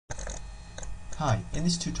Hi, in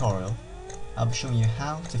this tutorial I'll be showing you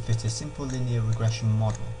how to fit a simple linear regression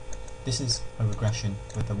model. This is a regression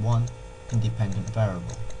with a one independent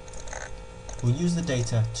variable. We'll use the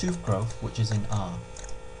data tooth growth, which is in R.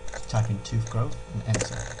 Type in tooth growth and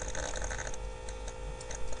enter.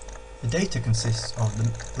 The data consists of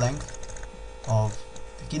the length of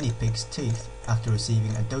the guinea pig's teeth after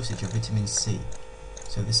receiving a dosage of vitamin C.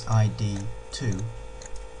 So this ID2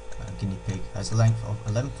 guinea pig has a length of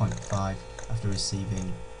 11.5 after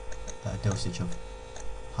receiving a dosage of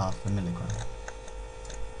half a milligram.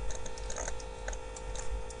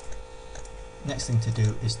 Next thing to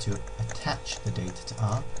do is to attach the data to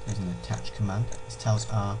R using the attach command. This tells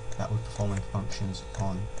R that we're performing functions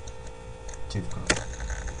on tooth growth.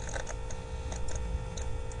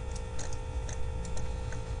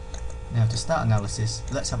 Now to start analysis,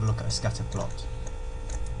 let's have a look at a scatter plot.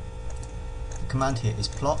 The command here is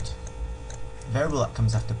plot. The variable that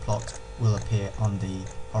comes after plot will appear on the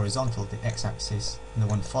horizontal, the x-axis, and the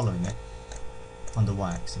one following it on the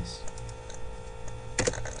y-axis.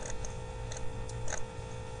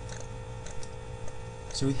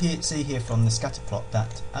 So we see here from the scatter plot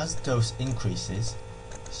that as dose increases,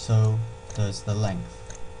 so does the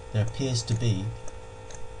length. There appears to be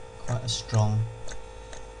quite a strong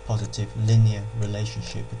positive linear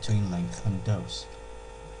relationship between length and dose.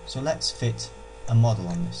 So let's fit a model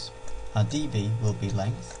on this. Our dv will be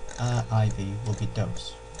length, our iv will be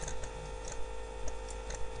dose.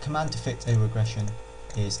 The command to fit a regression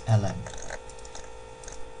is lm.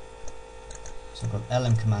 So I've got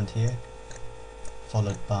lm command here,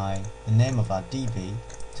 followed by the name of our dv,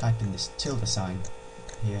 type in this tilde sign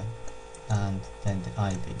here, and then the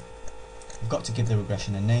iv. We've got to give the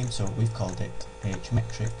regression a name, so we've called it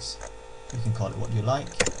metrics. You can call it what you like.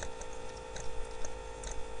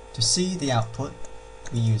 To see the output,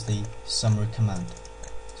 we use the summary command.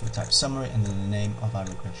 So we type summary and then the name of our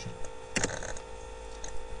regression.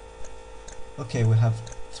 Okay, we have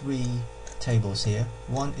three tables here.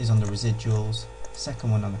 One is on the residuals,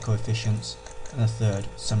 second one on the coefficients, and the third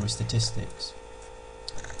summary statistics.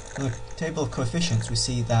 In the table of coefficients, we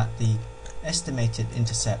see that the estimated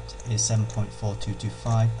intercept is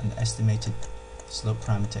 7.4225 and the estimated slope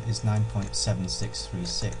parameter is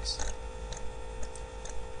 9.7636.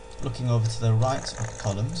 Looking over to the right of the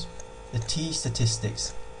columns, the T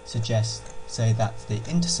statistics say that the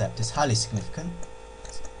intercept is highly significant,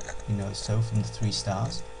 you know so from the 3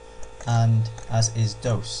 stars, and as is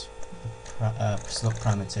dose, the slope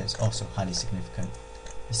parameter is also highly significant.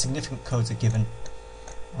 The significant codes are given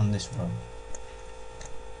on this row.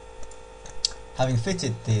 Having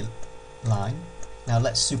fitted the line, now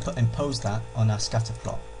let's superimpose that on our scatter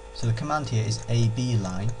plot. So the command here is AB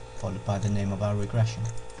line followed by the name of our regression.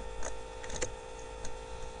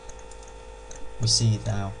 We see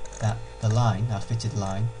now that the line, our fitted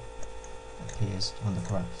line, appears on the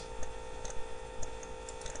graph.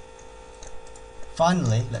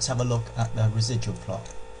 Finally, let's have a look at the residual plot.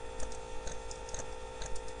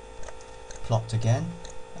 Plot again,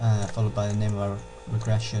 followed by the name of our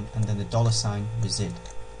regression, and then the $ resid.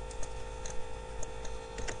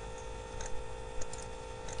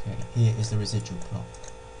 Okay, here is the residual plot.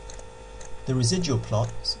 The residual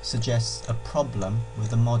plot suggests a problem with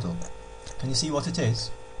the model. Can you see what it is?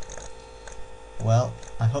 Well,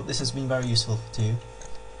 I hope this has been very useful to you.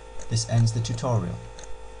 This ends the tutorial.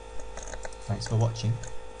 Thanks for watching.